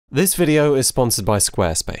This video is sponsored by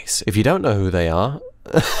Squarespace. If you don't know who they are...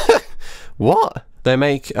 What? They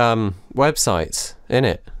make, websites,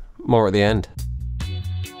 innit? More at the end.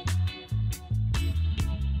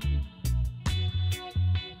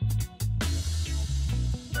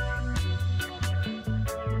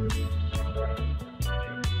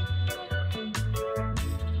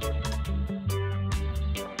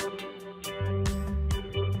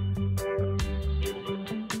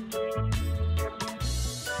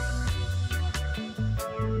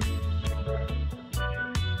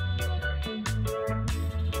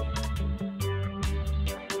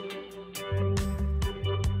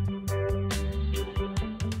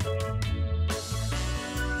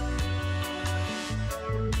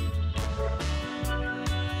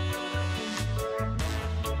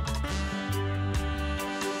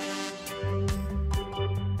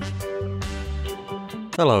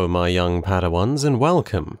 Hello my young Padawans and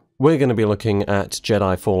welcome. We're going to be looking at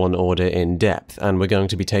Jedi Fallen Order in depth, and we're going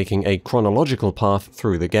to be taking a chronological path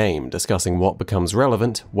through the game, discussing what becomes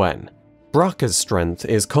relevant when. Bracca's strength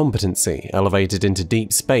is competency, elevated into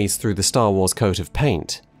deep space through the Star Wars coat of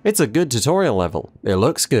paint. It's a good tutorial level. It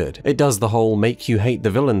looks good. It does the whole make you hate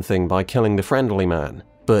the villain thing by killing the friendly man.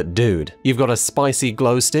 But dude, you've got a spicy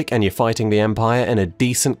glow stick and you're fighting the Empire in a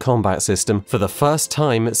decent combat system for the first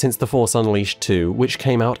time since The Force Unleashed 2, which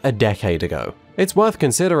came out a decade ago. It's worth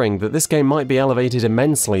considering that this game might be elevated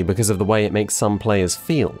immensely because of the way it makes some players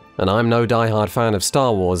feel. And I'm no diehard fan of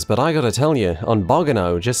Star Wars, but I gotta tell you, on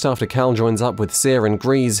Bogano, just after Cal joins up with Seer and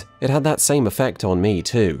Grease, it had that same effect on me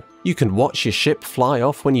too. You can watch your ship fly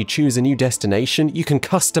off when you choose a new destination, you can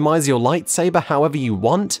customize your lightsaber however you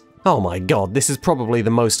want. Oh my god, this is probably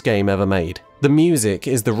the most game ever made. The music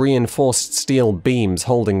is the reinforced steel beams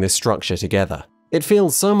holding this structure together. It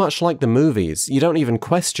feels so much like the movies, you don't even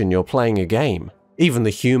question you're playing a game. Even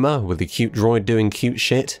the humor, with the cute droid doing cute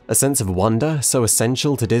shit, a sense of wonder so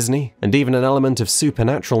essential to Disney, and even an element of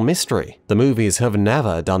supernatural mystery. The movies have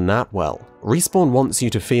never done that well. Respawn wants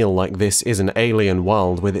you to feel like this is an alien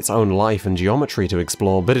world with its own life and geometry to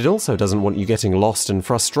explore, but it also doesn't want you getting lost and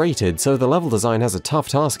frustrated, so the level design has a tough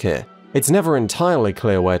task here. It's never entirely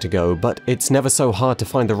clear where to go, but it's never so hard to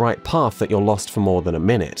find the right path that you're lost for more than a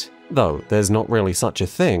minute. Though, there's not really such a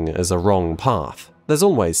thing as a wrong path. There's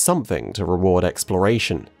always something to reward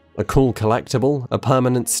exploration. A cool collectible, a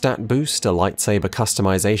permanent stat boost, a lightsaber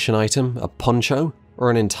customization item, a poncho, or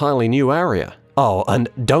an entirely new area. Oh, and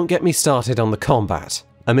don't get me started on the combat.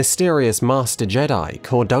 A mysterious Master Jedi,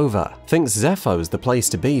 Cordova, thinks Zepho's the place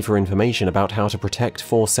to be for information about how to protect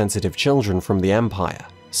Force-sensitive children from the Empire.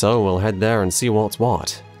 So we'll head there and see what's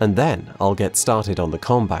what, and then I'll get started on the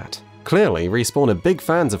combat. Clearly, Respawn are big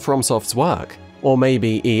fans of FromSoft's work. Or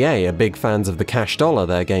maybe EA are big fans of the cash dollar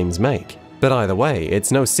their games make. But either way,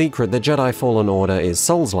 it's no secret that Jedi Fallen Order is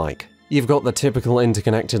Souls-like. You've got the typical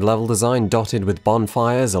interconnected level design dotted with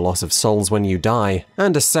bonfires, a loss of souls when you die,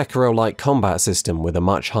 and a Sekiro-like combat system with a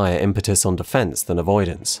much higher impetus on defense than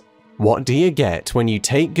avoidance. What do you get when you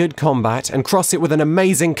take good combat and cross it with an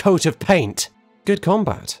amazing coat of paint? Good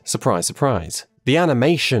combat. Surprise, surprise. The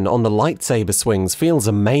animation on the lightsaber swings feels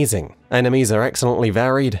amazing. Enemies are excellently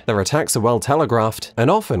varied, their attacks are well telegraphed, and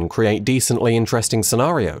often create decently interesting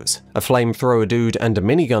scenarios. A flamethrower dude and a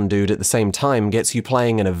minigun dude at the same time gets you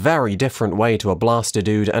playing in a very different way to a blaster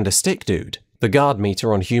dude and a stick dude. The guard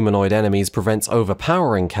meter on humanoid enemies prevents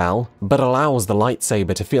overpowering Cal, but allows the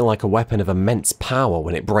lightsaber to feel like a weapon of immense power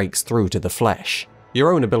when it breaks through to the flesh.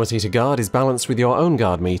 Your own ability to guard is balanced with your own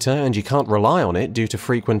guard meter, and you can't rely on it due to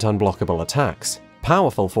frequent unblockable attacks.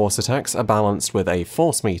 Powerful force attacks are balanced with a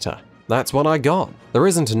force meter. That's what I got. There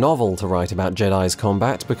isn't a novel to write about Jedi's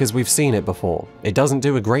combat because we've seen it before. It doesn't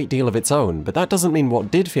do a great deal of its own, but that doesn't mean what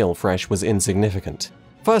did feel fresh was insignificant.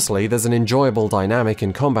 Firstly, there's an enjoyable dynamic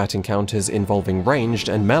in combat encounters involving ranged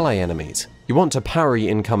and melee enemies. You want to parry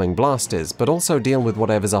incoming blasters, but also deal with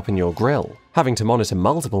whatever's up in your grill. Having to monitor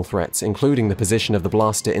multiple threats, including the position of the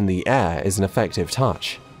blaster in the air, is an effective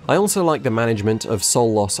touch. I also like the management of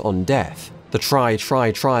soul loss on death. The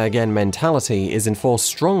try again mentality is enforced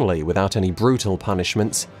strongly without any brutal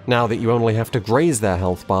punishments, now that you only have to graze their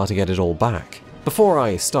health bar to get it all back. Before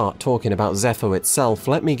I start talking about Zepho itself,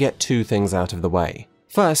 let me get two things out of the way.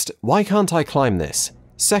 First, why can't I climb this?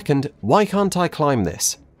 Second, why can't I climb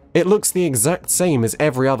this? It looks the exact same as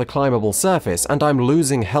every other climbable surface, and I'm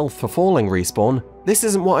losing health for falling, Respawn. This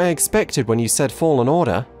isn't what I expected when you said Fallen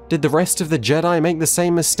Order. Did the rest of the Jedi make the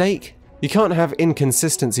same mistake? You can't have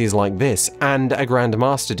inconsistencies like this and a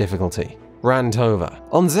Grandmaster difficulty. Rant over.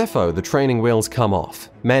 On Zepho, the training wheels come off.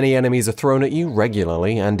 Many enemies are thrown at you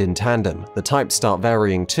regularly and in tandem. The types start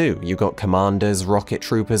varying too. You've got commanders, rocket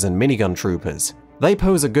troopers, and minigun troopers. They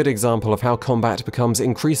pose a good example of how combat becomes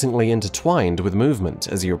increasingly intertwined with movement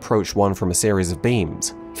as you approach one from a series of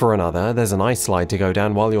beams. For another, there's an ice slide to go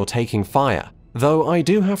down while you're taking fire. Though I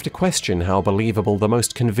do have to question how believable the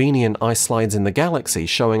most convenient ice slides in the galaxy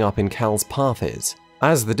showing up in Cal's path is.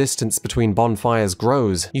 As the distance between bonfires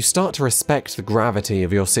grows, you start to respect the gravity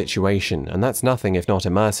of your situation, and that's nothing if not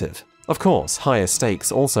immersive. Of course, higher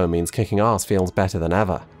stakes also means kicking ass feels better than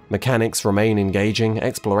ever. Mechanics remain engaging,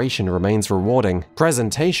 exploration remains rewarding,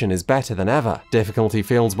 presentation is better than ever, difficulty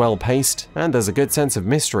feels well paced, and there's a good sense of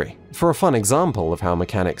mystery. For a fun example of how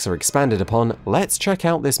mechanics are expanded upon, let's check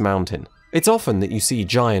out this mountain. It's often that you see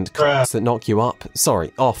giant cracks that knock you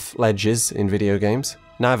off ledges in video games.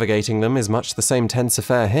 Navigating them is much the same tense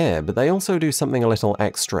affair here, but they also do something a little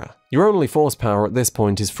extra. Your only force power at this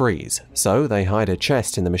point is freeze, so they hide a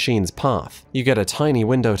chest in the machine's path. You get a tiny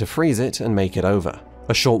window to freeze it and make it over.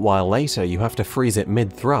 A short while later, you have to freeze it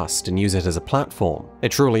mid-thrust and use it as a platform.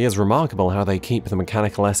 It truly is remarkable how they keep the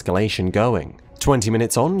mechanical escalation going. 20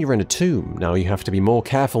 minutes on, you're in a tomb. Now you have to be more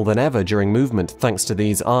careful than ever during movement thanks to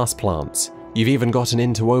these arse plants. You've even got an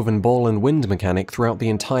interwoven ball and wind mechanic throughout the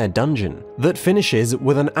entire dungeon that finishes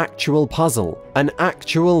with an actual puzzle. An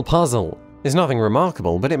actual puzzle! It's nothing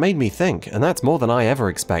remarkable, but it made me think, and that's more than I ever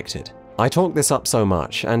expected. I talk this up so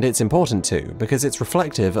much, and it's important to, because it's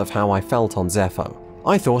reflective of how I felt on Zepho.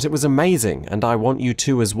 I thought it was amazing, and I want you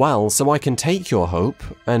to as well, so I can take your hope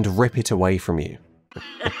and rip it away from you.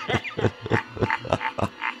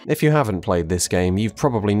 If you haven't played this game, you've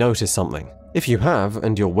probably noticed something. If you have,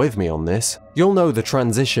 and you're with me on this, you'll know the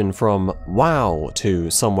transition from wow to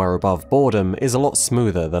somewhere above boredom is a lot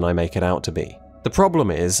smoother than I make it out to be. The problem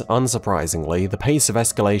is, unsurprisingly, the pace of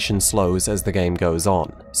escalation slows as the game goes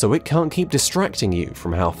on, so it can't keep distracting you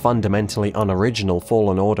from how fundamentally unoriginal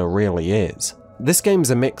Fallen Order really is. This game's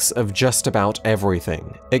a mix of just about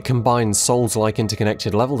everything. It combines Souls-like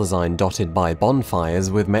interconnected level design dotted by bonfires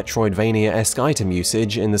with Metroidvania-esque item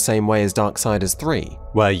usage in the same way as Darksiders 3,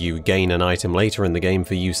 where you gain an item later in the game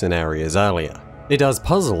for use in areas earlier. It does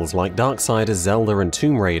puzzles like Darksiders, Zelda, and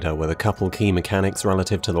Tomb Raider with a couple key mechanics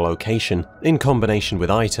relative to the location, in combination with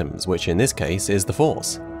items, which in this case is the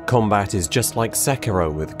Force. Combat is just like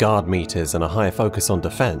Sekiro with guard meters and a higher focus on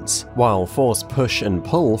defense, while Force push and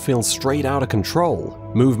pull feels straight out of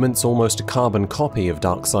control. Movement's almost a carbon copy of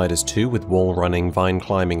Darksiders 2 with wall running, vine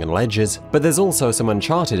climbing, and ledges, but there's also some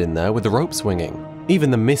Uncharted in there with the rope swinging. Even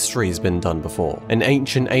the mystery's been done before, an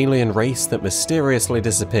ancient alien race that mysteriously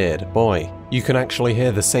disappeared. Boy, you can actually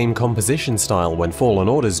hear the same composition style when Fallen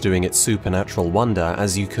Order's doing its supernatural wonder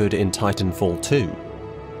as you could in Titanfall 2.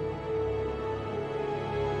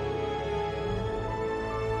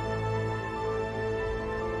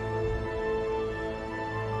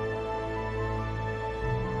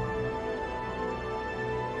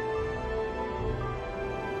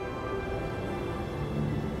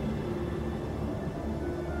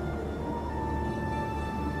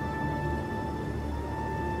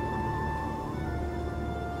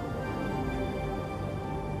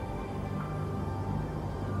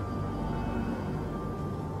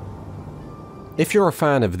 If you're a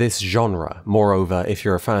fan of this genre, moreover if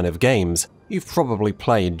you're a fan of games, you've probably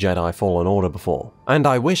played Jedi Fallen Order before. And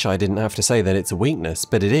I wish I didn't have to say that it's a weakness,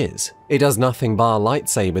 but it is. It does nothing bar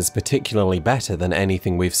lightsabers particularly better than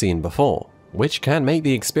anything we've seen before, which can make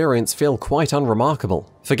the experience feel quite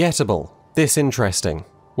unremarkable, forgettable, disinteresting.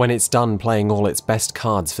 When it's done playing all its best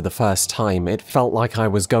cards for the first time, it felt like I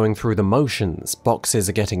was going through the motions, boxes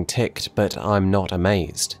are getting ticked, but I'm not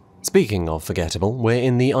amazed. Speaking of forgettable, we're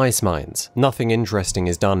in the ice mines. Nothing interesting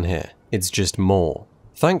is done here, it's just more.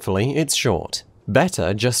 Thankfully, it's short.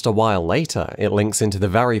 Better, just a while later, it links into the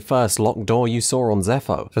very first locked door you saw on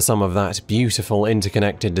Zepho for some of that beautiful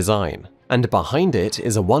interconnected design. And behind it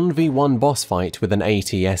is a 1v1 boss fight with an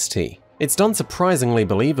AT-ST. It's done surprisingly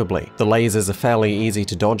believably. The lasers are fairly easy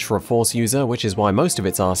to dodge for a Force user, which is why most of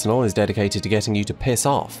its arsenal is dedicated to getting you to piss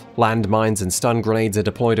off. Landmines and stun grenades are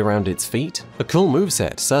deployed around its feet. A cool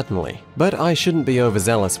moveset, certainly. But I shouldn't be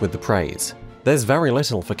overzealous with the praise. There's very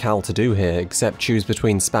little for Cal to do here except choose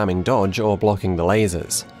between spamming dodge or blocking the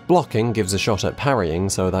lasers. Blocking gives a shot at parrying,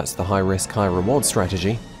 so that's the high risk, high reward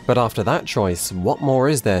strategy. But after that choice, what more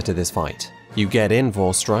is there to this fight? You get in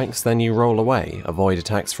for strikes, then you roll away, avoid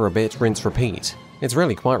attacks for a bit, rinse, repeat. It's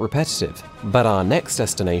really quite repetitive. But our next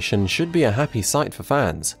destination should be a happy sight for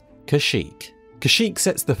fans: Kashyyyk. Kashyyyk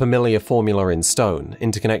sets the familiar formula in stone: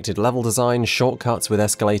 interconnected level design, shortcuts with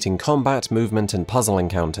escalating combat, movement, and puzzle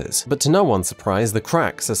encounters. But to no one's surprise, the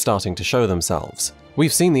cracks are starting to show themselves.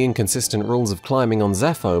 We've seen the inconsistent rules of climbing on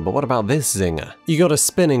Zepho, but what about this zinger? You got a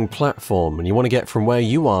spinning platform and you want to get from where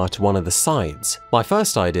you are to one of the sides. My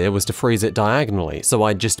first idea was to freeze it diagonally, so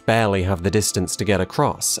I'd just barely have the distance to get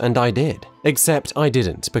across, and I did. Except I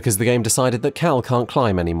didn't, because the game decided that Cal can't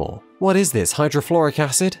climb anymore. What is this, hydrofluoric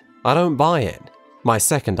acid? I don't buy it. My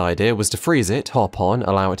second idea was to freeze it, hop on,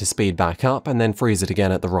 allow it to speed back up, and then freeze it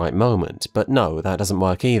again at the right moment. But no, that doesn't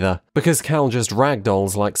work either, because Cal just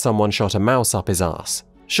ragdolls like someone shot a mouse up his ass.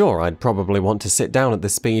 Sure, I'd probably want to sit down at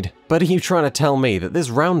this speed, but are you trying to tell me that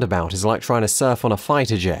this roundabout is like trying to surf on a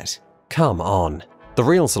fighter jet? Come on. The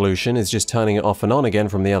real solution is just turning it off and on again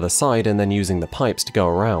from the other side and then using the pipes to go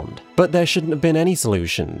around. But there shouldn't have been any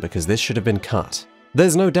solution, because this should have been cut.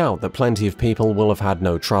 There's no doubt that plenty of people will have had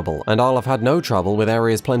no trouble, and I'll have had no trouble with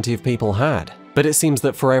areas plenty of people had. But it seems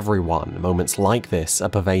that for everyone, moments like this are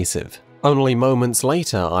pervasive. Only moments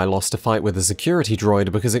later, I lost a fight with a security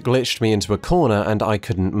droid because it glitched me into a corner and I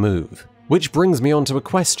couldn't move. Which brings me on to a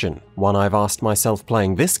question, one I've asked myself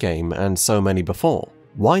playing this game and so many before.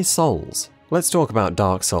 Why Souls? Let's talk about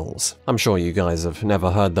Dark Souls. I'm sure you guys have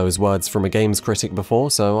never heard those words from a games critic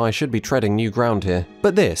before, so I should be treading new ground here.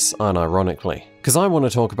 But this, unironically, because I want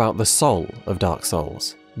to talk about the soul of Dark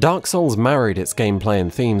Souls. Dark Souls married its gameplay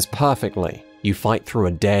and themes perfectly. You fight through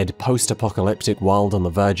a dead, post-apocalyptic world on the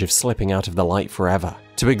verge of slipping out of the light forever,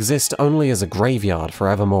 to exist only as a graveyard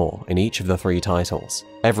forevermore in each of the 3 titles.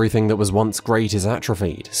 Everything that was once great is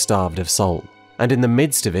atrophied, starved of soul. And in the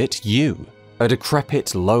midst of it, you, a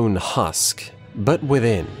decrepit lone husk. But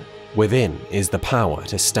within is the power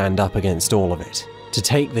to stand up against all of it, to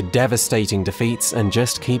take the devastating defeats and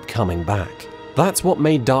just keep coming back. That's what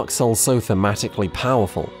made Dark Souls so thematically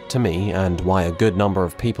powerful to me, and why a good number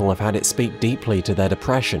of people have had it speak deeply to their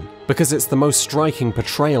depression, because it's the most striking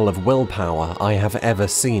portrayal of willpower I have ever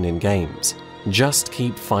seen in games. Just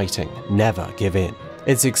keep fighting, never give in.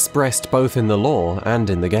 It's expressed both in the lore and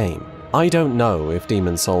in the game. I don't know if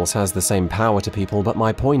Demon's Souls has the same power to people, but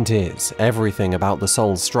my point is, everything about the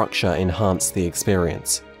Souls structure enhanced the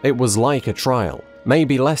experience. It was like a trial.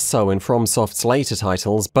 Maybe less so in FromSoft's later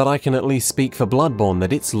titles, but I can at least speak for Bloodborne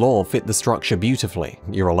that its lore fit the structure beautifully.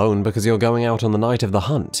 You're alone because you're going out on the night of the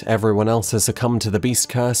hunt, everyone else has succumbed to the beast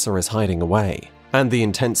curse or is hiding away. And the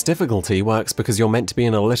intense difficulty works because you're meant to be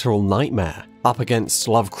in a literal nightmare, up against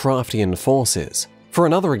Lovecraftian forces. For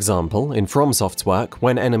another example, in FromSoft's work,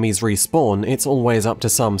 when enemies respawn, it's always up to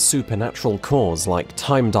some supernatural cause like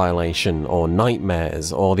time dilation or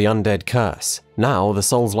nightmares or the undead curse. Now, the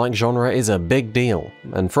Souls-like genre is a big deal,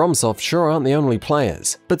 and FromSoft sure aren't the only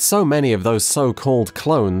players. But so many of those so-called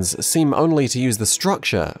clones seem only to use the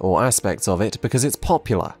structure or aspects of it because it's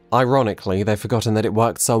popular. Ironically, they've forgotten that it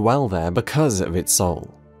worked so well there because of its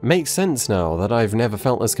soul. Makes sense now that I've never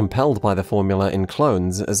felt as compelled by the formula in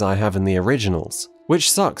clones as I have in the originals. Which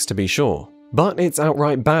sucks to be sure. But it's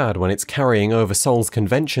outright bad when it's carrying over Souls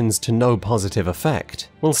conventions to no positive effect.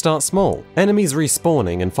 We'll start small. Enemies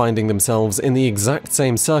respawning and finding themselves in the exact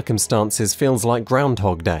same circumstances feels like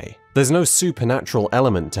Groundhog Day. There's no supernatural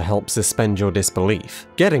element to help suspend your disbelief.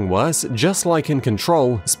 Getting worse, just like in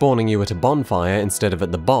Control, spawning you at a bonfire instead of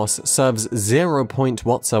at the boss serves 0 point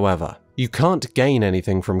whatsoever. You can't gain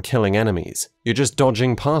anything from killing enemies. You're just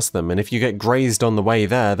dodging past them, and if you get grazed on the way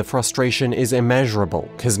there, the frustration is immeasurable,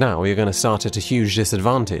 because now you're going to start at a huge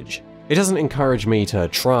disadvantage. It doesn't encourage me to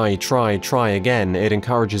try again, it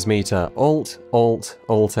encourages me to Alt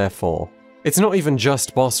F4. It's not even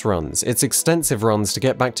just boss runs, it's extensive runs to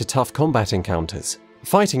get back to tough combat encounters.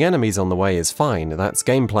 Fighting enemies on the way is fine, that's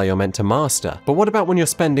gameplay you're meant to master, but what about when you're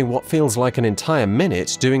spending what feels like an entire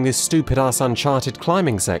minute doing this stupid-ass Uncharted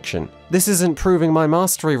climbing section? This isn't proving my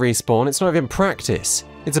mastery Respawn, it's not even practice.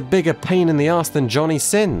 It's a bigger pain in the ass than Johnny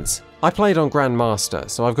Sins. I played on Grandmaster,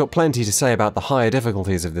 so I've got plenty to say about the higher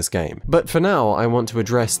difficulties of this game, but for now I want to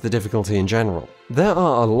address the difficulty in general. There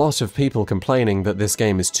are a lot of people complaining that this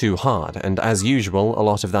game is too hard, and as usual, a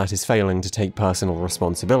lot of that is failing to take personal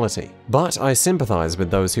responsibility. But I sympathize with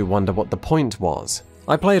those who wonder what the point was.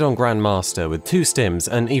 I played on Grandmaster with 2 stims,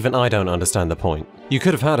 and even I don't understand the point. You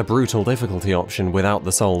could have had a brutal difficulty option without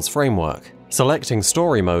the Souls framework. Selecting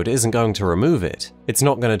story mode isn't going to remove it. It's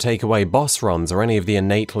not going to take away boss runs or any of the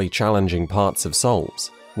innately challenging parts of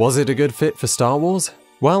Souls. Was it a good fit for Star Wars?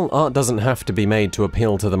 Well, art doesn't have to be made to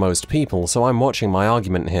appeal to the most people, so I'm watching my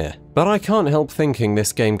argument here. But I can't help thinking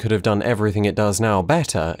this game could have done everything it does now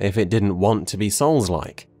better if it didn't want to be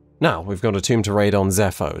Souls-like. Now, we've got a tomb to raid on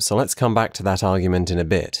Zepho, so let's come back to that argument in a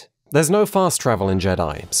bit. There's no fast travel in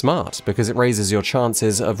Jedi. Smart, because it raises your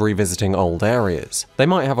chances of revisiting old areas. They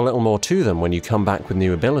might have a little more to them when you come back with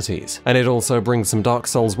new abilities. And it also brings some Dark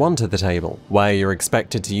Souls 1 to the table, where you're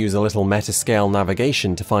expected to use a little meta-scale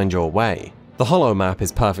navigation to find your way. The holo map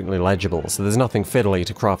is perfectly legible, so there's nothing fiddly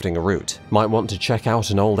to crafting a route. Might want to check out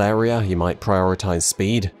an old area, you might prioritize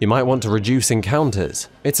speed, you might want to reduce encounters.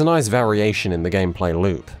 It's a nice variation in the gameplay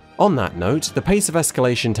loop. On that note, the pace of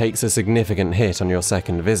escalation takes a significant hit on your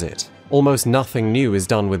second visit. Almost nothing new is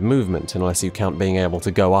done with movement unless you count being able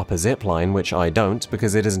to go up a zipline, which I don't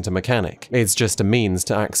because it isn't a mechanic. It's just a means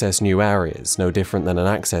to access new areas, no different than an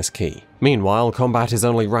access key. Meanwhile, combat is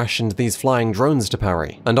only rationed these flying drones to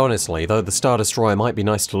parry. And honestly, though the Star Destroyer might be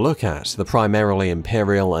nice to look at, the primarily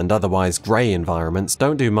Imperial and otherwise grey environments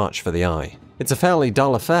don't do much for the eye. It's a fairly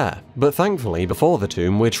dull affair, but thankfully, before the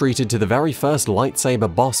tomb, we're treated to the very first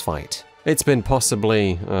lightsaber boss fight. It's been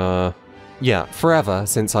possibly, forever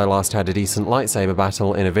since I last had a decent lightsaber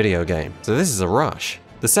battle in a video game, so this is a rush.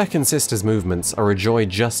 The Second Sister's movements are a joy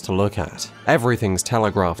just to look at. Everything's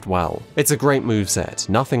telegraphed well. It's a great moveset,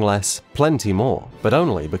 nothing less, plenty more, but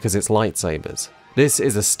only because it's lightsabers. This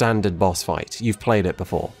is a standard boss fight, you've played it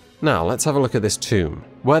before. Now, let's have a look at this tomb.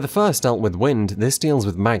 Where the first dealt with wind, this deals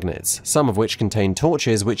with magnets, some of which contain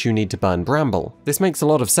torches which you need to burn bramble. This makes a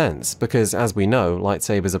lot of sense, because as we know,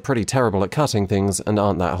 lightsabers are pretty terrible at cutting things and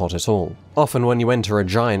aren't that hot at all. Often when you enter a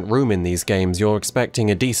giant room in these games, you're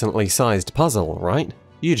expecting a decently sized puzzle, right?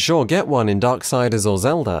 You'd sure get one in Darksiders or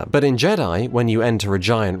Zelda, but in Jedi, when you enter a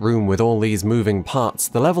giant room with all these moving parts,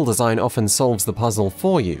 the level design often solves the puzzle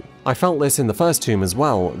for you. I felt this in the first tomb as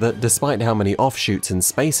well, that despite how many offshoots and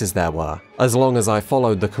spaces there were, as long as I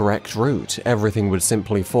followed the correct route, everything would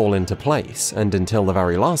simply fall into place, and until the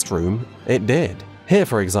very last room, it did. Here,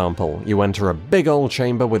 for example, you enter a big old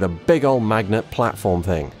chamber with a big old magnet platform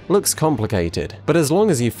thing. Looks complicated, but as long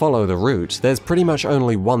as you follow the route, there's pretty much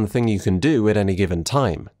only one thing you can do at any given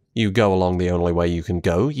time. You go along the only way you can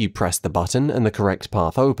go, you press the button, and the correct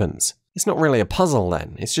path opens. It's not really a puzzle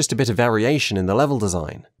then, it's just a bit of variation in the level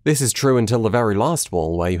design. This is true until the very last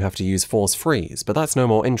wall where you have to use Force Freeze, but that's no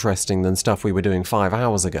more interesting than stuff we were doing 5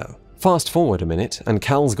 hours ago. Fast forward a minute, and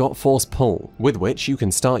Cal's got Force Pull, with which you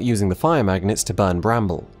can start using the fire magnets to burn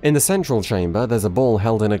bramble. In the central chamber, there's a ball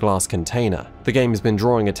held in a glass container. The game's been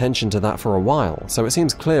drawing attention to that for a while, so it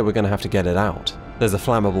seems clear we're going to have to get it out. There's a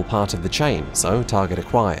flammable part of the chain, so target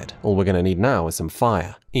acquired. All we're going to need now is some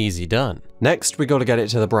fire. Easy done. Next, we got to get it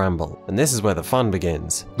to the bramble, and this is where the fun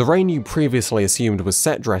begins. The rain you previously assumed was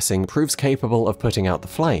set dressing proves capable of putting out the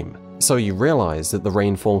flame, so you realize that the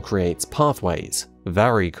rainfall creates pathways.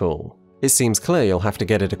 Very cool. It seems clear you'll have to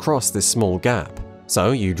get it across this small gap.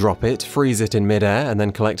 So you drop it, freeze it in midair, and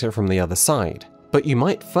then collect it from the other side. But you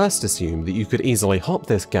might first assume that you could easily hop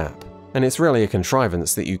this gap, and it's really a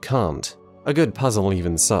contrivance that you can't. A good puzzle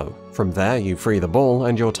even so. From there, you free the ball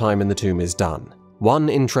and your time in the tomb is done. One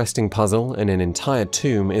interesting puzzle in an entire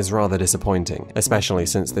tomb is rather disappointing, especially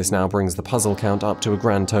since this now brings the puzzle count up to a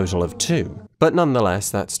grand total of 2. But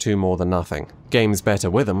nonetheless, that's 2 more than nothing. Game's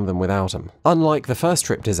better with them than without them. Unlike the first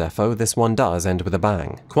trip to Zepho, this one does end with a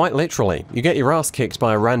bang. Quite literally, you get your ass kicked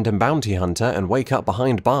by a random bounty hunter and wake up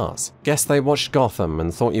behind bars. Guess they watched Gotham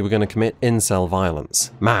and thought you were going to commit incel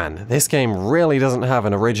violence. Man, this game really doesn't have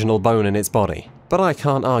an original bone in its body. But I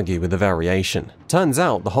can't argue with the variation. Turns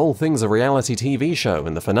out the whole thing's a reality TV show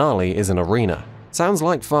and the finale is an arena. Sounds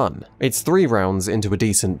like fun. It's 3 rounds into a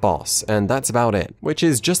decent boss, and that's about it, which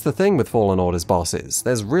is just the thing with Fallen Order's bosses.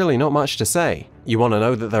 There's really not much to say. You want to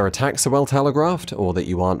know that their attacks are well telegraphed, or that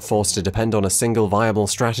you aren't forced to depend on a single viable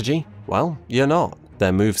strategy? Well, you're not.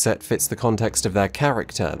 Their moveset fits the context of their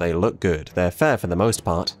character, they look good, they're fair for the most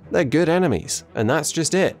part, they're good enemies, and that's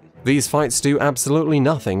just it. These fights do absolutely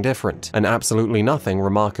nothing different, and absolutely nothing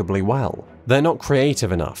remarkably well. They're not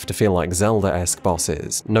creative enough to feel like Zelda-esque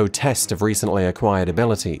bosses, no test of recently acquired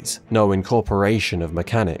abilities, no incorporation of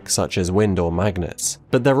mechanics such as wind or magnets.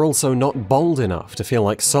 But they're also not bold enough to feel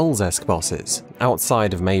like Souls-esque bosses.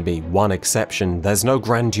 Outside of maybe one exception, there's no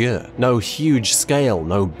grandeur, no huge scale,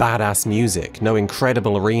 no badass music, no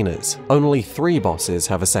incredible arenas. Only 3 bosses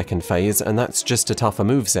have a second phase, and that's just a tougher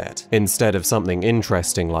moveset, instead of something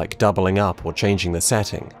interesting like doubling up or changing the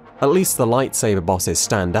setting. At least the lightsaber bosses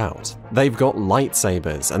stand out. They've got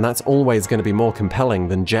lightsabers, and that's always going to be more compelling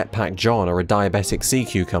than Jetpack John or a diabetic sea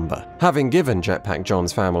cucumber. Having given Jetpack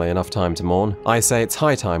John's family enough time to mourn, I say it's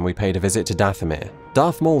high time we paid a visit to Dathomir.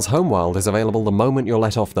 Darth Maul's homeworld is available the moment you're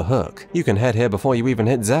let off the hook. You can head here before you even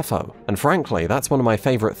hit Zepho, and frankly, that's one of my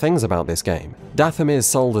favorite things about this game. Dathomir's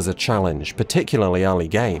sold as a challenge, particularly early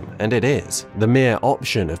game, and it is. The mere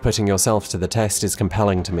option of putting yourself to the test is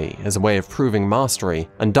compelling to me, as a way of proving mastery,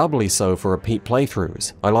 and doubly so for repeat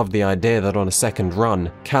playthroughs. I love the idea that on a second run,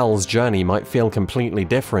 Cal's journey might feel completely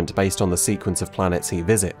different based on the sequence of planets he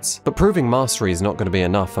visits. But proving mastery is not going to be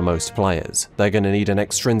enough for most players. They're going to need an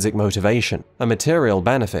extrinsic motivation, a material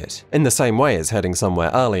benefit, in the same way as heading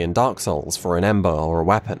somewhere early in Dark Souls for an ember or a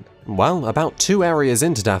weapon. Well, about 2 areas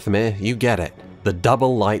into Dathomir, you get it. The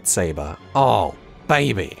double lightsaber. Oh,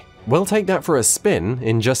 baby. We'll take that for a spin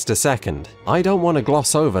in just a second. I don't want to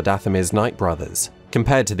gloss over Dathomir's Knight brothers.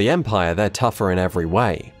 Compared to the Empire, they're tougher in every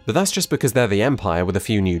way, but that's just because they're the Empire with a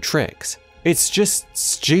few new tricks. It's just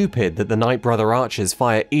stupid that the Knight Brother archers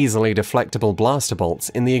fire easily deflectable blaster bolts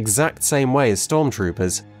in the exact same way as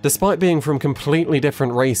stormtroopers, despite being from completely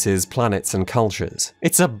different races, planets, and cultures.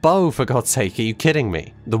 It's a bow, for God's sake, are you kidding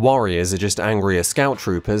me? The warriors are just angrier scout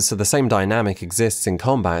troopers, so the same dynamic exists in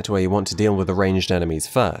combat where you want to deal with the ranged enemies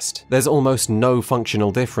first. There's almost no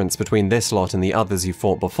functional difference between this lot and the others you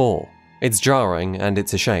fought before. It's jarring, and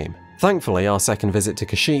it's a shame. Thankfully, our second visit to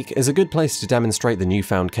Kashyyyk is a good place to demonstrate the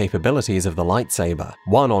newfound capabilities of the lightsaber.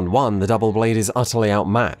 One-on-one, the double blade is utterly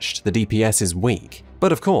outmatched, the DPS is weak.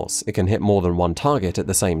 But of course, it can hit more than one target at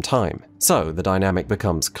the same time. So, the dynamic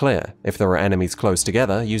becomes clear. If there are enemies close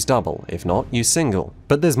together, use double. If not, use single.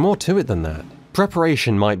 But there's more to it than that.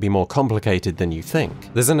 Preparation might be more complicated than you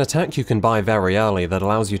think. There's an attack you can buy very early that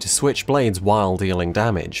allows you to switch blades while dealing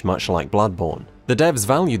damage, much like Bloodborne. The devs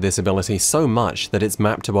valued this ability so much that it's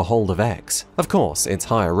mapped to a hold of X. Of course, it's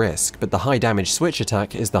higher risk, but the high damage switch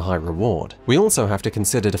attack is the high reward. We also have to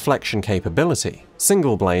consider deflection capability.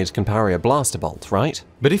 Single blade can parry a blaster bolt, right?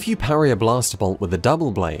 But if you parry a blaster bolt with a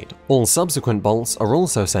double blade, all subsequent bolts are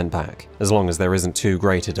also sent back, as long as there isn't too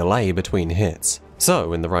great a delay between hits.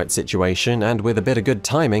 So, in the right situation, and with a bit of good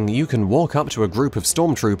timing, you can walk up to a group of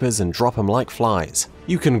stormtroopers and drop them like flies.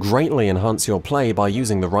 You can greatly enhance your play by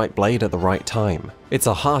using the right blade at the right time. It's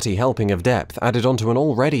a hearty helping of depth added onto an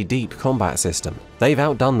already deep combat system. They've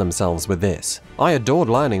outdone themselves with this. I adored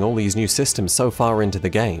learning all these new systems so far into the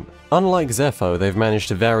game. Unlike Zepho, they've managed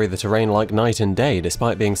to vary the terrain like night and day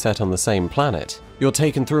despite being set on the same planet. You're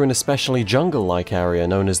taken through an especially jungle-like area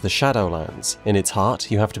known as the Shadowlands. In its heart,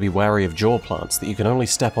 you have to be wary of jaw plants that you can only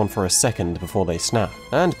step on for a second before they snap,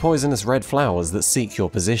 and poisonous red flowers that seek your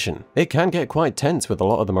position. It can get quite tense with a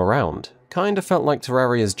lot of them around. Kinda felt like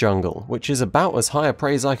Terraria's jungle, which is about as high a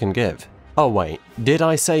praise I can give. Oh wait, did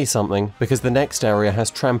I say something? Because the next area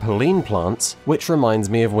has trampoline plants, which reminds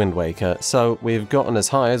me of Wind Waker, so we've gotten as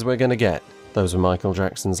high as we're gonna get. Those were Michael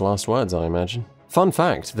Jackson's last words, I imagine. Fun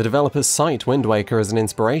fact, the developers cite Wind Waker as an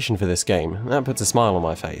inspiration for this game. That puts a smile on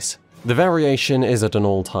my face. The variation is at an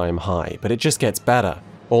all-time high, but it just gets better.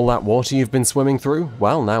 All that water you've been swimming through?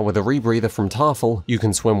 Well, now with a rebreather from Tarful, you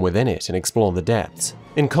can swim within it and explore the depths.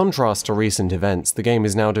 In contrast to recent events, the game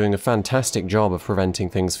is now doing a fantastic job of preventing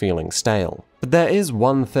things feeling stale. But there is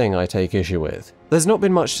one thing I take issue with. There's not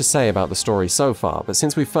been much to say about the story so far, but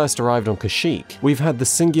since we first arrived on Kashyyyk, we've had the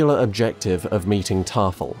singular objective of meeting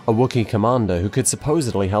Tarful, a Wookiee commander who could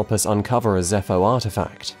supposedly help us uncover a Zepho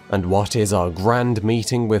artifact. And what is our grand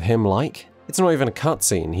meeting with him like? It's not even a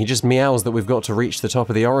cutscene, he just meows that we've got to reach the top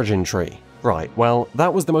of the origin tree. Right, well,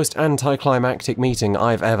 that was the most anticlimactic meeting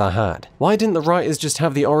I've ever had. Why didn't the writers just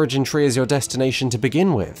have the origin tree as your destination to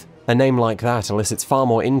begin with? A name like that elicits far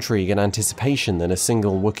more intrigue and anticipation than a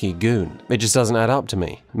single Wookiee goon. It just doesn't add up to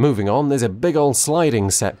me. Moving on, there's a big old sliding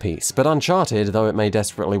set piece, but Uncharted, though it may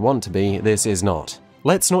desperately want to be, this is not.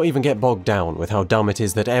 Let's not even get bogged down with how dumb it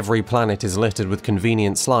is that every planet is littered with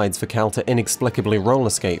convenient slides for Cal to inexplicably roller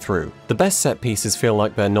skate through. The best set pieces feel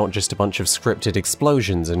like they're not just a bunch of scripted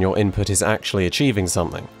explosions and your input is actually achieving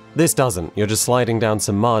something. This doesn't, you're just sliding down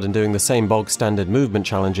some mud and doing the same bog standard movement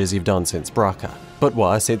challenges you've done since Bracca. But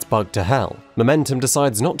worse, it's bugged to hell. Momentum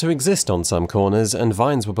decides not to exist on some corners, and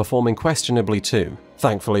vines were performing questionably too.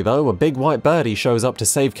 Thankfully though, a big white birdie shows up to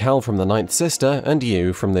save Cal from the Ninth Sister, and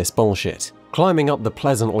you from this bullshit. Climbing up the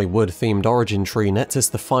pleasantly wood-themed origin tree nets us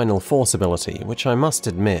the final force ability, which I must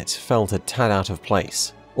admit felt a tad out of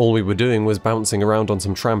place. All we were doing was bouncing around on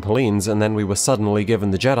some trampolines and then we were suddenly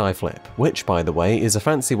given the Jedi flip, which, by the way, is a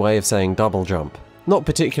fancy way of saying double jump. Not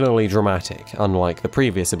particularly dramatic, unlike the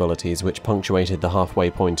previous abilities which punctuated the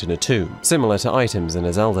halfway point in a tomb, similar to items in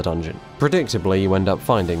a Zelda dungeon. Predictably, you end up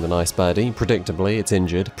finding the nice birdie, predictably it's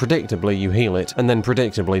injured, predictably you heal it, and then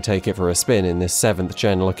predictably take it for a spin in this 7th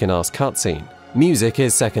gen looking ass cutscene. Music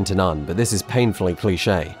is second to none, but this is painfully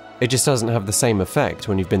cliché. It just doesn't have the same effect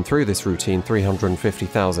when you've been through this routine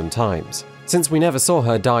 350,000 times. Since we never saw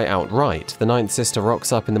her die outright, the Ninth Sister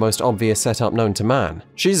rocks up in the most obvious setup known to man.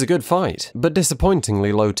 She's a good fight, but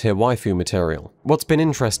disappointingly low-tier waifu material. What's been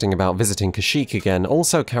interesting about visiting Kashyyyk again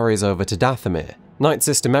also carries over to Dathomir. Night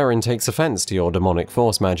Sister Merrin takes offense to your demonic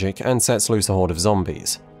force magic and sets loose a horde of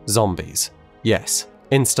zombies. Zombies. Yes,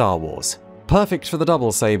 in Star Wars. Perfect for the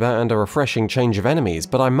double saber and a refreshing change of enemies,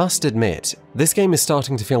 but I must admit, this game is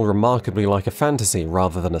starting to feel remarkably like a fantasy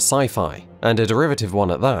rather than a sci-fi, and a derivative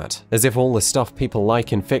one at that, as if all the stuff people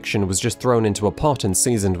like in fiction was just thrown into a pot and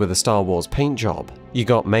seasoned with a Star Wars paint job. You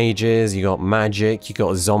got mages, you got magic, you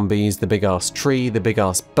got zombies, the big-ass tree, the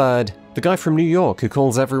big-ass bird, the guy from New York who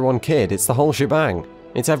calls everyone kid, it's the whole shebang.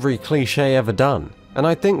 It's every cliché ever done. And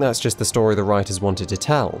I think that's just the story the writers wanted to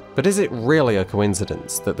tell. But is it really a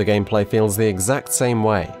coincidence that the gameplay feels the exact same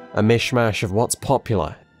way? A mishmash of what's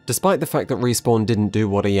popular? Despite the fact that Respawn didn't do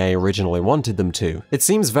what EA originally wanted them to, it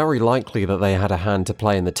seems very likely that they had a hand to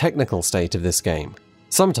play in the technical state of this game.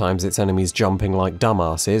 Sometimes it's enemies jumping like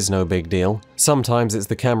dumbasses, no big deal. Sometimes it's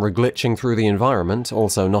the camera glitching through the environment,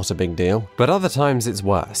 also not a big deal. But other times it's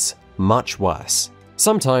worse. Much worse.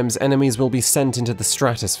 Sometimes enemies will be sent into the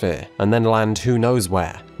stratosphere and then land who knows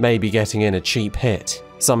where, maybe getting in a cheap hit.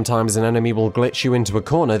 Sometimes an enemy will glitch you into a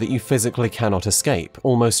corner that you physically cannot escape,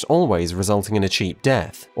 almost always resulting in a cheap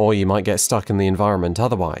death, or you might get stuck in the environment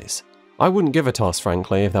otherwise. I wouldn't give a toss,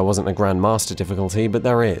 frankly, if there wasn't a Grandmaster difficulty, but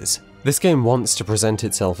there is. This game wants to present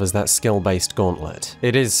itself as that skill-based gauntlet.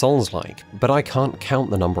 It is Souls-like, but I can't count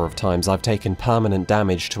the number of times I've taken permanent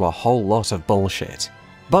damage to a whole lot of bullshit.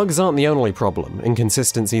 Bugs aren't the only problem,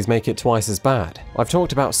 inconsistencies make it twice as bad. I've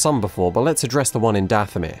talked about some before, but let's address the one in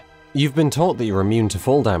Dathomir. You've been taught that you're immune to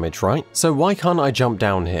fall damage, right? So why can't I jump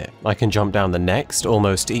down here? I can jump down the next,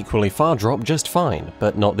 almost equally far drop just fine,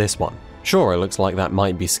 but not this one. Sure, it looks like that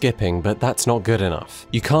might be skipping, but that's not good enough.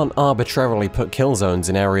 You can't arbitrarily put kill zones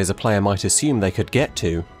in areas a player might assume they could get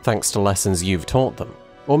to, thanks to lessons you've taught them.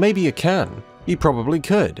 Or maybe you can. You probably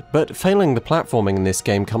could, but failing the platforming in this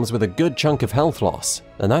game comes with a good chunk of health loss,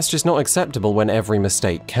 and that's just not acceptable when every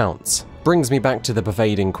mistake counts. Brings me back to the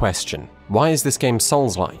pervading question. Why is this game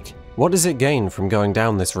Souls-like? What does it gain from going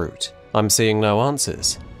down this route? I'm seeing no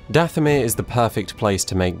answers. Dathomir is the perfect place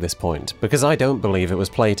to make this point, because I don't believe it was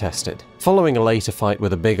playtested. Following a later fight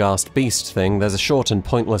with a big-arsed beast thing, there's a short and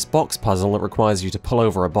pointless box puzzle that requires you to pull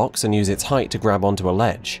over a box and use its height to grab onto a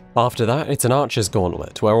ledge. After that, it's an archer's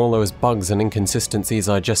gauntlet, where all those bugs and inconsistencies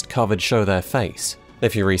I just covered show their face.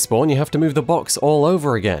 If you respawn, you have to move the box all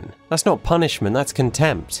over again. That's not punishment, that's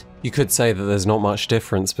contempt. You could say that there's not much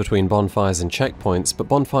difference between bonfires and checkpoints, but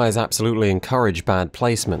bonfires absolutely encourage bad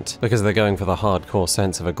placement, because they're going for the hardcore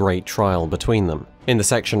sense of a great trial between them. In the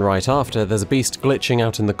section right after, there's a beast glitching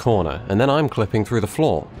out in the corner, and then I'm clipping through the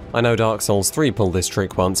floor. I know Dark Souls 3 pulled this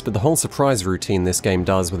trick once, but the whole surprise routine this game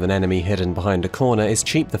does with an enemy hidden behind a corner is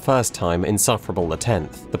cheap the first time, insufferable the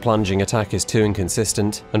 10th. The plunging attack is too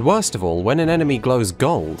inconsistent, and worst of all, when an enemy glows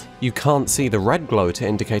gold, you can't see the red glow to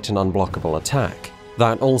indicate an unblockable attack.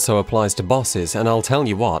 That also applies to bosses, and I'll tell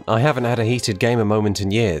you what, I haven't had a heated gamer moment in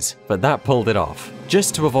years, but that pulled it off.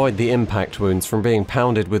 Just to avoid the impact wounds from being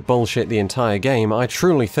pounded with bullshit the entire game, I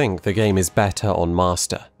truly think the game is better on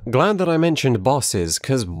Master. Glad that I mentioned bosses,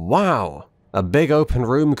 cause wow! A big open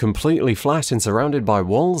room completely flat and surrounded by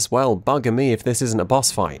walls? Well, bugger me if this isn't a boss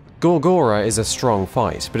fight. Gorgora is a strong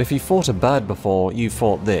fight, but if you fought a bird before, you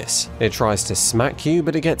fought this. It tries to smack you,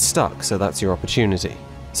 but it gets stuck, so that's your opportunity.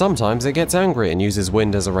 Sometimes it gets angry and uses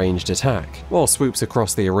wind as a ranged attack, or swoops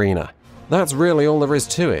across the arena. That's really all there is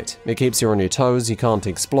to it. It keeps you on your toes, you can't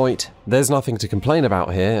exploit. There's nothing to complain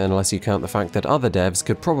about here, unless you count the fact that other devs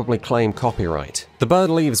could probably claim copyright. The bird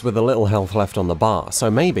leaves with a little health left on the bar, so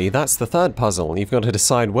maybe that's the third puzzle. You've got to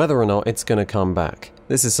decide whether or not it's gonna come back.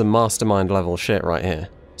 This is some mastermind level shit right here.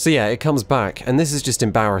 So yeah, it comes back, and this is just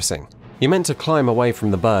embarrassing. You're meant to climb away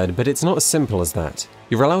from the bird, but it's not as simple as that.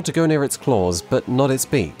 You're allowed to go near its claws, but not its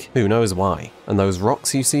beak. Who knows why? And those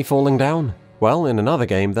rocks you see falling down? Well, in another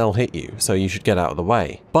game they'll hit you, so you should get out of the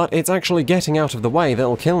way. But it's actually getting out of the way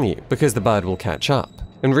that'll kill you, because the bird will catch up.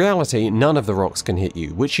 In reality, none of the rocks can hit you,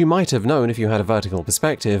 which you might have known if you had a vertical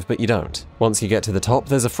perspective, but you don't. Once you get to the top,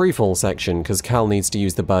 there's a freefall section, because Cal needs to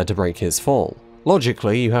use the bird to break his fall.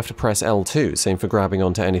 Logically, you have to press L2, same for grabbing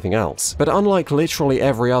onto anything else. But unlike literally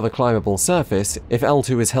every other climbable surface, if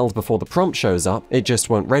L2 is held before the prompt shows up, it just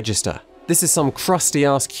won't register. This is some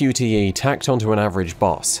crusty-ass QTE tacked onto an average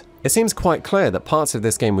boss. It seems quite clear that parts of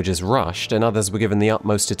this game were just rushed and others were given the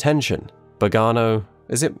utmost attention. Bogano?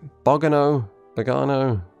 Is it Bogano?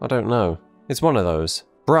 Bogano? I don't know. It's one of those.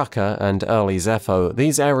 Bracca and early Zepho,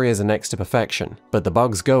 these areas are next to perfection, but the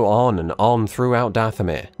bugs go on and on throughout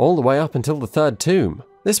Dathomir, all the way up until the third tomb.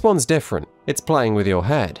 This one's different. It's playing with your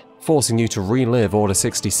head, forcing you to relive Order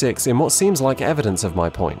 66 in what seems like evidence of my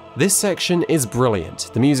point. This section is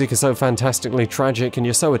brilliant. The music is so fantastically tragic and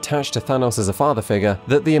you're so attached to Thanos as a father figure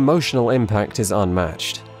that the emotional impact is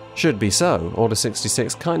unmatched. Should be so, Order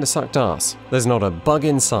 66 kinda sucked ass. There's not a bug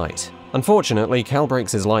in sight. Unfortunately, Cal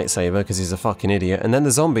breaks his lightsaber because he's a fucking idiot, and then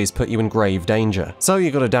the zombies put you in grave danger, so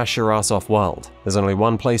you gotta dash your ass off-world. There's only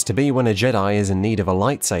one place to be when a Jedi is in need of a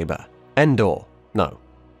lightsaber. Endor. No.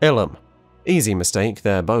 Ilum. Easy mistake,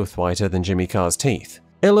 they're both whiter than Jimmy Carr's teeth.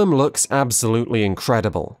 Ilum looks absolutely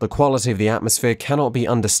incredible. The quality of the atmosphere cannot be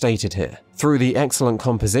understated here. Through the excellent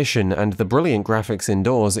composition and the brilliant graphics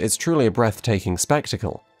indoors, it's truly a breathtaking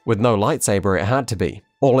spectacle. With no lightsaber, it had to be.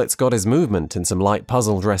 All it's got is movement and some light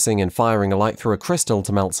puzzle dressing and firing a light through a crystal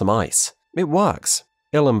to melt some ice. It works.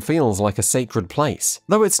 Ilum feels like a sacred place.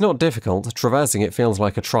 Though it's not difficult, traversing it feels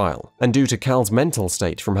like a trial. And due to Cal's mental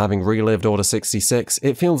state from having relived Order 66,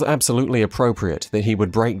 it feels absolutely appropriate that he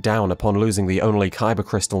would break down upon losing the only Kyber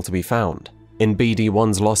crystal to be found. In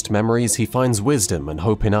BD-1's lost memories, he finds wisdom and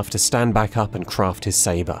hope enough to stand back up and craft his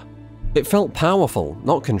saber. It felt powerful,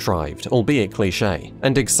 not contrived, albeit cliché,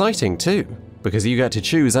 and exciting too, because you get to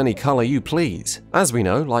choose any color you please. As we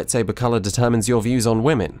know, lightsaber color determines your views on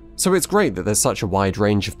women, so it's great that there's such a wide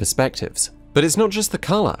range of perspectives. But it's not just the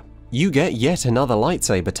color. You get yet another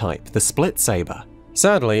lightsaber type, the split saber.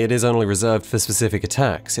 Sadly, it is only reserved for specific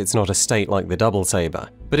attacks, it's not a state like the double saber,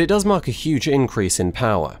 but it does mark a huge increase in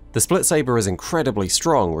power. The split saber is incredibly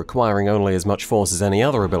strong, requiring only as much force as any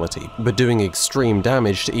other ability, but doing extreme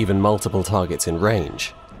damage to even multiple targets in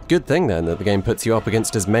range. Good thing then that the game puts you up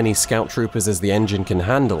against as many scout troopers as the engine can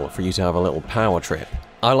handle for you to have a little power trip.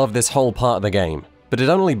 I love this whole part of the game, but it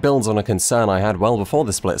only builds on a concern I had well before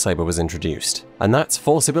the split saber was introduced, and that's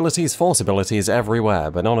force abilities everywhere,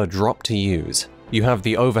 but not a drop to use. You have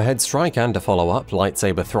the overhead strike and a follow-up,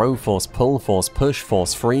 lightsaber throw, force pull, force push,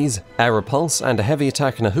 force freeze, air repulse, and a heavy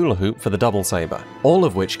attack and a hula hoop for the double saber, all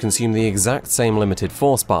of which consume the exact same limited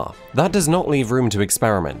force bar. That does not leave room to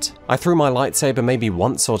experiment. I threw my lightsaber maybe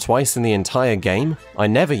once or twice in the entire game. I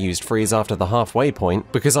never used freeze after the halfway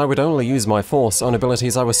point because I would only use my force on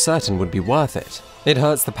abilities I was certain would be worth it. It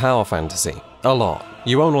hurts the power fantasy. A lot.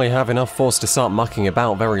 You only have enough force to start mucking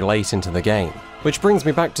about very late into the game. Which brings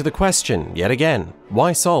me back to the question, yet again,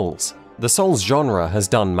 why Souls? The Souls genre has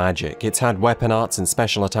done magic, it's had weapon arts and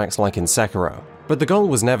special attacks like in Sekiro. But the goal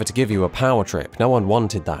was never to give you a power trip, no one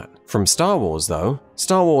wanted that. From Star Wars though,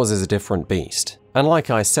 Star Wars is a different beast. And like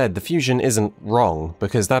I said, the fusion isn't wrong,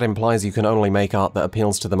 because that implies you can only make art that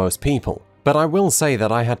appeals to the most people. But I will say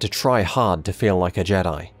that I had to try hard to feel like a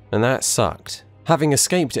Jedi, and that sucked. Having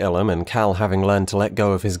escaped Ilum and Cal having learned to let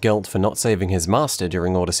go of his guilt for not saving his master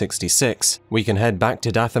during Order 66, we can head back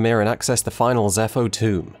to Dathomir and access the final Zepho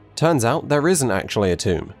tomb. Turns out there isn't actually a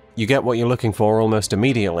tomb. You get what you're looking for almost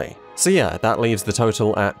immediately. So yeah, that leaves the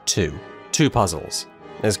total at 2. 2 puzzles.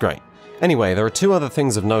 It's great. Anyway, there are 2 other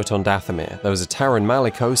things of note on Dathomir. Those are Terran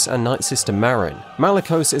Malicos and Night Sister Merrin.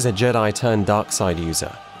 Malicos is a Jedi turned dark side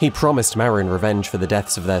user. He promised Merrin revenge for the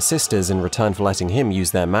deaths of their sisters in return for letting him use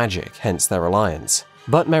their magic, hence their alliance.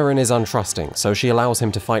 But Merrin is untrusting, so she allows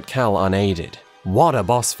him to fight Cal unaided. What a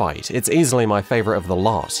boss fight! It's easily my favorite of the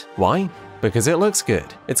lot. Why? Because it looks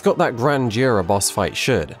good. It's got that grandeur a boss fight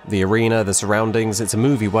should. The arena, the surroundings, it's a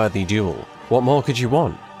movie-worthy duel. What more could you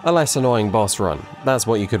want? A less annoying boss run. That's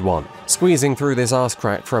what you could want. Squeezing through this arse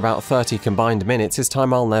crack for about 30 combined minutes is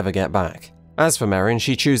time I'll never get back. As for Merrin,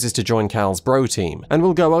 she chooses to join Cal's bro team, and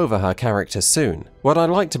we'll go over her character soon. What I'd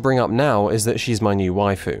like to bring up now is that she's my new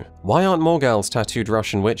waifu. Why aren't more girls tattooed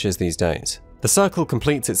Russian witches these days? The circle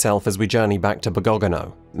completes itself as we journey back to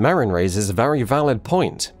Bogogano. Merrin raises a very valid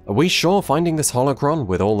point. Are we sure finding this holocron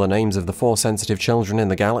with all the names of the 4 sensitive children in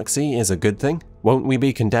the galaxy is a good thing? Won't we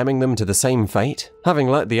be condemning them to the same fate? Having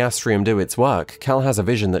let the Astrium do its work, Cal has a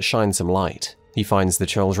vision that shines some light. He finds the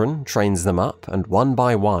children, trains them up, and one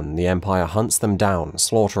by one the Empire hunts them down,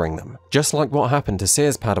 slaughtering them. Just like what happened to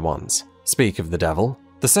Seer's Padawans. Speak of the devil.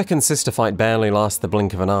 The second sister fight barely lasts the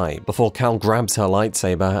blink of an eye before Cal grabs her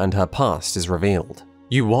lightsaber and her past is revealed.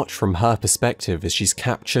 You watch from her perspective as she's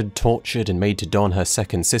captured, tortured, and made to don her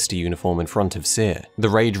second sister uniform in front of Seer. The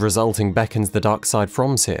rage resulting beckons the dark side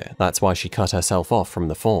from Seer, that's why she cut herself off from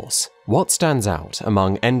the Force. What stands out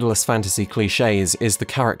among endless fantasy cliches is the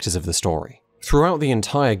characters of the story. Throughout the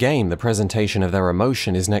entire game, the presentation of their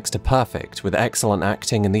emotion is next to perfect, with excellent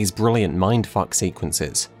acting and these brilliant mindfuck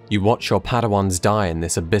sequences. You watch your Padawans die in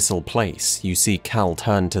this abyssal place, you see Cal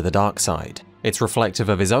turn to the dark side. It's reflective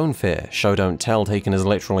of his own fear, show don't tell taken as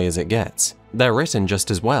literally as it gets. They're written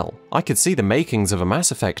just as well. I could see the makings of a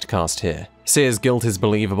Mass Effect cast here. Cere's guilt is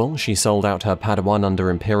believable. She sold out her Padawan under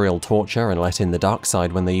Imperial torture and let in the dark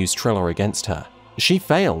side when they used Trilla against her. She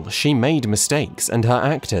failed, she made mistakes, and her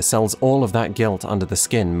actor sells all of that guilt under the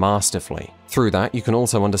skin masterfully. Through that, you can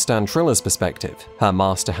also understand Trilla's perspective. Her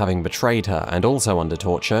master having betrayed her, and also under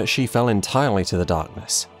torture, she fell entirely to the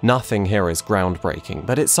darkness. Nothing here is groundbreaking,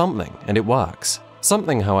 but it's something, and it works.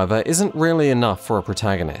 Something, however, isn't really enough for a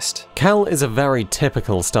protagonist. Cal is a very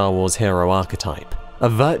typical Star Wars hero archetype. A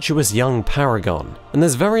virtuous young paragon, and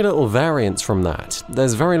there's very little variance from that.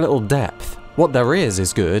 There's very little depth. What there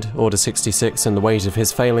is good. Order 66 and the weight of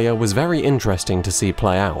his failure was very interesting to see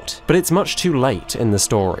play out, but it's much too late in the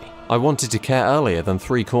story. I wanted to care earlier than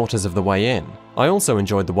 3/4 of the way in. I also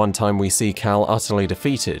enjoyed the one time we see Cal utterly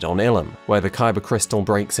defeated on Ilum, where the Kyber crystal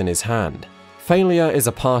breaks in his hand. Failure is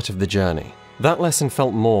a part of the journey. That lesson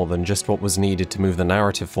felt more than just what was needed to move the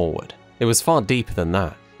narrative forward. It was far deeper than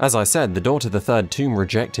that. As I said, the door to the Third Tomb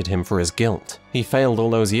rejected him for his guilt. He failed all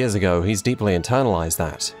those years ago, he's deeply internalized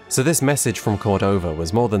that. So this message from Cordova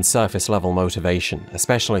was more than surface level motivation,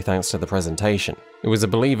 especially thanks to the presentation. It was a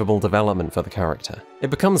believable development for the character. It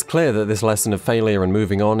becomes clear that this lesson of failure and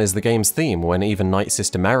moving on is the game's theme when even Night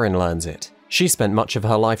Sister Merrin learns it. She spent much of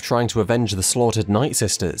her life trying to avenge the slaughtered Night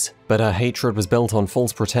Sisters, but her hatred was built on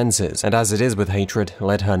false pretenses, and as it is with hatred,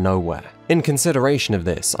 led her nowhere. In consideration of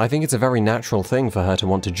this, I think it's a very natural thing for her to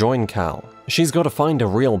want to join Cal. She's got to find a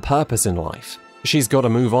real purpose in life. She's got to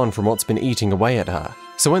move on from what's been eating away at her.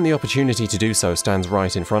 So when the opportunity to do so stands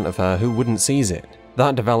right in front of her, who wouldn't seize it?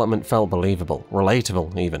 That development felt believable,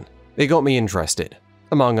 relatable even. It got me interested.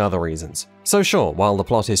 Among other reasons. So sure, while the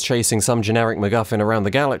plot is chasing some generic MacGuffin around the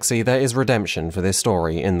galaxy, there is redemption for this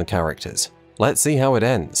story in the characters. Let's see how it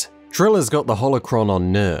ends. Trilla's got the holocron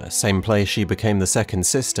on Nur, same place she became the second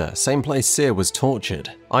sister, same place Cere was tortured.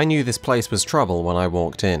 I knew this place was trouble when I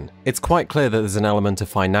walked in. It's quite clear that there's an element of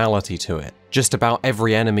finality to it. Just about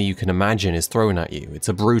every enemy you can imagine is thrown at you. It's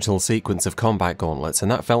a brutal sequence of combat gauntlets,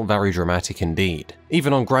 and that felt very dramatic indeed.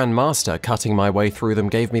 Even on Grand Master, cutting my way through them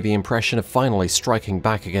gave me the impression of finally striking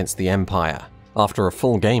back against the Empire. After a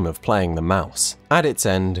full game of playing the mouse. At its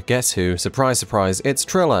end, guess who? Surprise, surprise, it's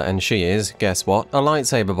Trilla, and she is, guess what, a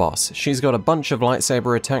lightsaber boss. She's got a bunch of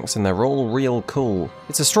lightsaber attacks and they're all real cool.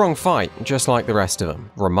 It's a strong fight, just like the rest of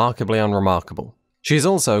them. Remarkably unremarkable. She's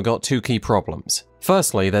also got two key problems.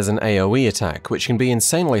 Firstly, there's an AoE attack, which can be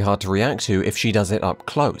insanely hard to react to if she does it up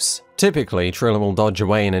close. Typically, Trilla will dodge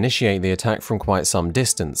away and initiate the attack from quite some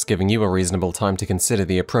distance, giving you a reasonable time to consider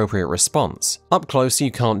the appropriate response. Up close,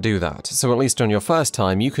 you can't do that, so at least on your first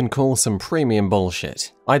time, you can call some premium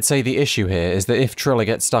bullshit. I'd say the issue here is that if Trilla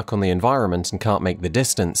gets stuck on the environment and can't make the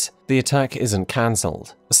distance, the attack isn't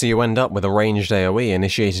cancelled, so you end up with a ranged AoE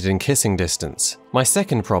initiated in kissing distance. My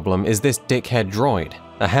second problem is this dickhead droid.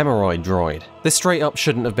 A hemorrhoid droid. This straight up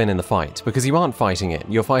shouldn't have been in the fight, because you aren't fighting it,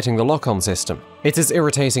 you're fighting the lock-on system. It's as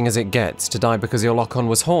irritating as it gets to die because your lock-on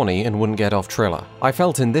was horny and wouldn't get off Trilla. I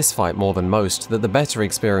felt in this fight more than most that the better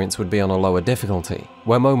experience would be on a lower difficulty,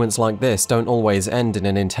 where moments like this don't always end in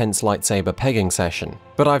an intense lightsaber pegging session.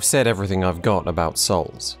 But I've said everything I've got about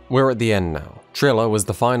Souls. We're at the end now. Trilla was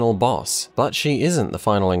the final boss, but she isn't the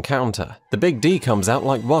final encounter. The Big D comes out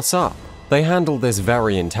like, what's up? They handled this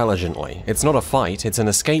very intelligently. It's not a fight, it's an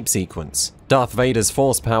escape sequence. Darth Vader's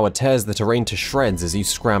force power tears the terrain to shreds as you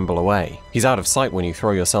scramble away. He's out of sight when you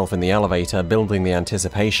throw yourself in the elevator, building the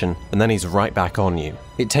anticipation, and then he's right back on you.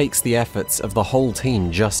 It takes the efforts of the whole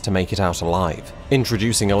team just to make it out alive.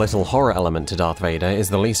 Introducing a little horror element to Darth Vader is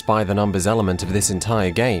the least by the numbers element of this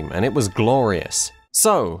entire game, and it was glorious.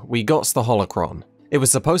 So, we got the holocron. It was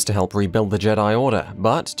supposed to help rebuild the Jedi Order,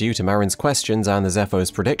 but due to Merrin's questions and the Zepho's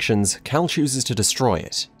predictions, Cal chooses to destroy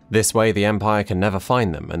it. This way the Empire can never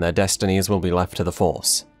find them and their destinies will be left to the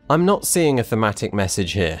Force. I'm not seeing a thematic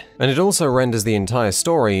message here, and it also renders the entire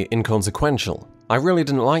story inconsequential. I really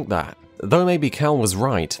didn't like that. Though maybe Cal was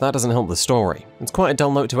right, that doesn't help the story. It's quite a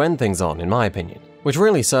dull note to end things on, in my opinion. Which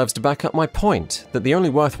really serves to back up my point, that the only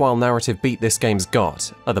worthwhile narrative beat this game's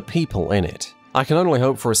got are the people in it. I can only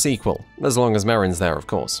hope for a sequel, as long as Merrin's there, of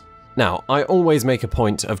course. Now, I always make a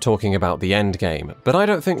point of talking about the endgame, but I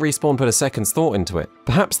don't think Respawn put a second's thought into it.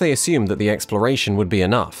 Perhaps they assumed that the exploration would be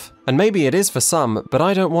enough. And maybe it is for some, but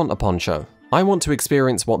I don't want a poncho. I want to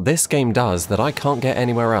experience what this game does that I can't get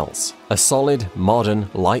anywhere else. A solid, modern,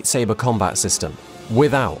 lightsaber combat system,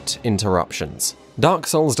 without interruptions. Dark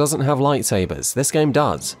Souls doesn't have lightsabers, this game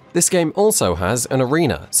does. This game also has an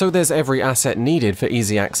arena, so there's every asset needed for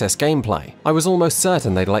easy access gameplay. I was almost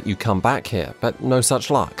certain they'd let you come back here, but no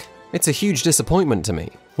such luck. It's a huge disappointment to me.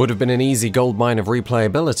 Would have been an easy goldmine of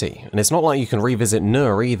replayability, and it's not like you can revisit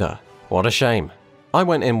Nur either. What a shame. I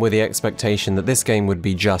went in with the expectation that this game would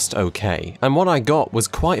be just okay, and what I got was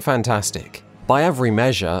quite fantastic. By every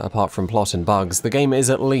measure, apart from plot and bugs, the game is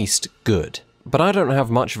at least good. But I don't have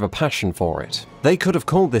much of a passion for it. They could have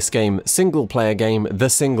called this game single-player game, the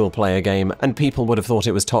single-player game, and people would have thought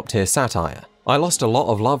it was top-tier satire. I lost a lot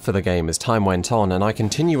of love for the game as time went on, and I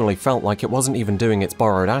continually felt like it wasn't even doing its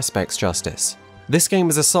borrowed aspects justice. This game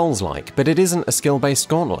is a Souls-like, but it isn't a skill-based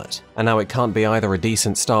gauntlet, and now it can't be either a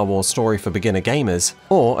decent Star Wars story for beginner gamers,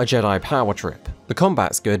 or a Jedi power trip. The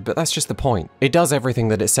combat's good, but that's just the point. It does everything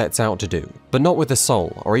that it sets out to do, but not with the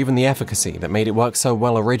soul, or even the efficacy that made it work so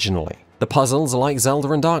well originally. The puzzles are like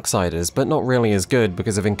Zelda and Darksiders, but not really as good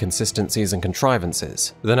because of inconsistencies and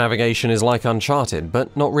contrivances. The navigation is like Uncharted,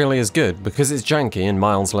 but not really as good because it's janky and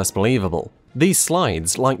miles less believable. These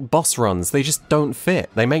slides, like boss runs, they just don't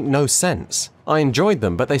fit, they make no sense. I enjoyed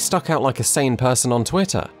them, but they stuck out like a sane person on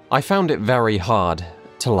Twitter. I found it very hard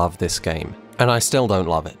to love this game, and I still don't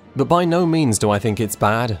love it. But by no means do I think it's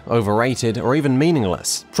bad, overrated, or even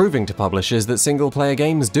meaningless. Proving to publishers that single-player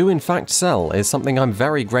games do in fact sell is something I'm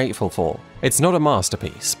very grateful for. It's not a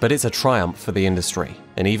masterpiece, but it's a triumph for the industry,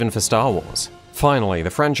 and even for Star Wars. Finally,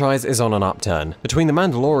 the franchise is on an upturn. Between The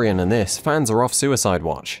Mandalorian and this, fans are off suicide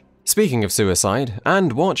watch. Speaking of suicide,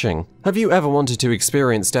 and watching, have you ever wanted to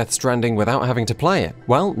experience Death Stranding without having to play it?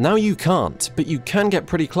 Well, now you can't, but you can get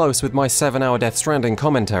pretty close with my 7-hour Death Stranding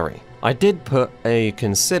commentary. I did put a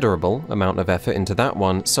considerable amount of effort into that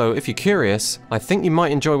one, so if you're curious, I think you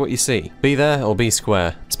might enjoy what you see. Be there or be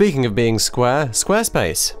square. Speaking of being square,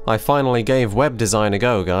 Squarespace. I finally gave web design a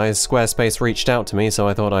go, guys. Squarespace reached out to me, so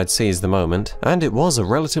I thought I'd seize the moment. And it was a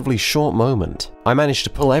relatively short moment. I managed to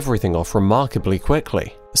pull everything off remarkably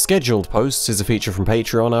quickly. Scheduled posts is a feature from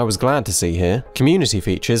Patreon I was glad to see here. Community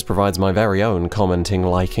features provides my very own commenting,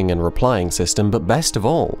 liking, and replying system, but best of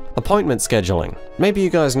all, appointment scheduling. Maybe you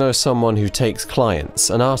guys know someone who takes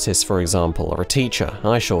clients, an artist for example, or a teacher,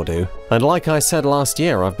 I sure do. And like I said last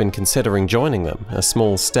year, I've been considering joining them, a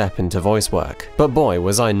small step into voice work. But boy,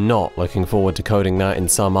 was I not looking forward to coding that in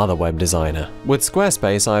some other web designer. With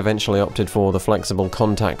Squarespace, I eventually opted for the flexible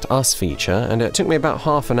Contact Us feature, and it took me about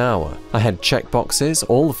half an hour. I had checkboxes,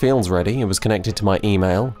 all the fields ready, it was connected to my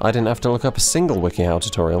email, I didn't have to look up a single WikiHow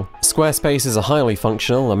tutorial. Squarespace is a highly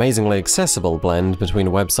functional, amazingly accessible blend between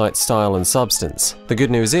a website's style and substance. The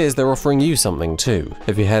good news is they're offering you something too.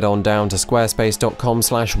 If you head on down to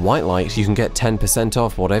squarespace.com/whitelight, you can get 10%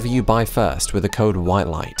 off whatever you buy first with the code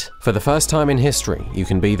Whitelight. For the first time in history, you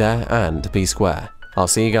can be there and be square. I'll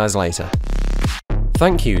see you guys later.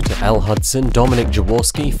 Thank you to L. Hudson, Dominic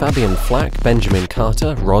Jaworski, Fabian Flack, Benjamin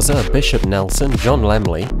Carter, Rosa, Bishop Nelson, John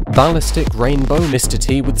Lemley, Ballistic Rainbow, Mr.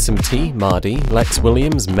 T with some T, Mardy, Lex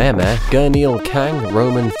Williams, Meme, Gurneil Kang,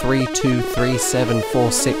 Roman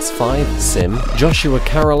 3237465, Sim, Joshua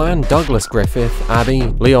Carolan, Douglas Griffith, Abby,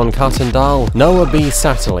 Leon Cuttendall, Noah B.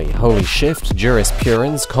 Satterley, Holy Shift, Juris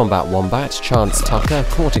Purins, Combat Wombat, Chance Tucker,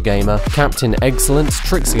 Quarter Gamer, Captain Excellence,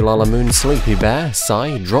 Trixie Lullamoon, Sleepy Bear,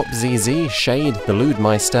 Sai, Drop ZZ, Shade, The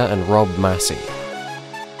Meister and Rob Massey.